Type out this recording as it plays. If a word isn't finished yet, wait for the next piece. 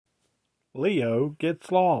Leo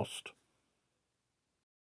gets lost.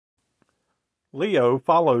 Leo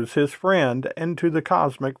follows his friend into the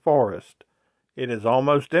cosmic forest. It is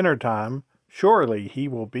almost dinner time. Surely he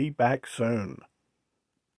will be back soon.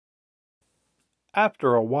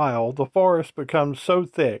 After a while, the forest becomes so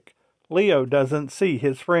thick, Leo doesn't see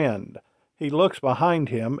his friend. He looks behind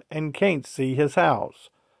him and can't see his house.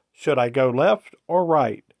 Should I go left or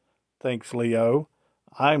right? Thinks Leo.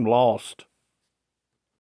 I'm lost.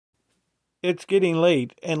 It's getting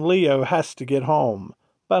late and Leo has to get home.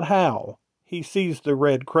 But how? He sees the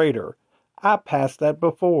red crater. I passed that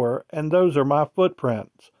before, and those are my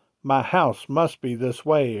footprints. My house must be this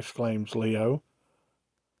way, exclaims Leo.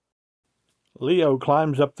 Leo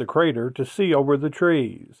climbs up the crater to see over the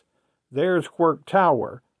trees. There's Quirk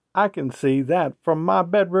Tower. I can see that from my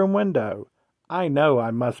bedroom window. I know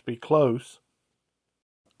I must be close.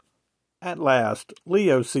 At last,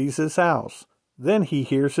 Leo sees his house. Then he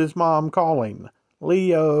hears his mom calling,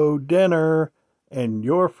 "Leo, dinner!" And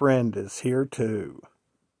your friend is here too.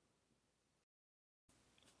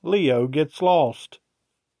 Leo gets lost.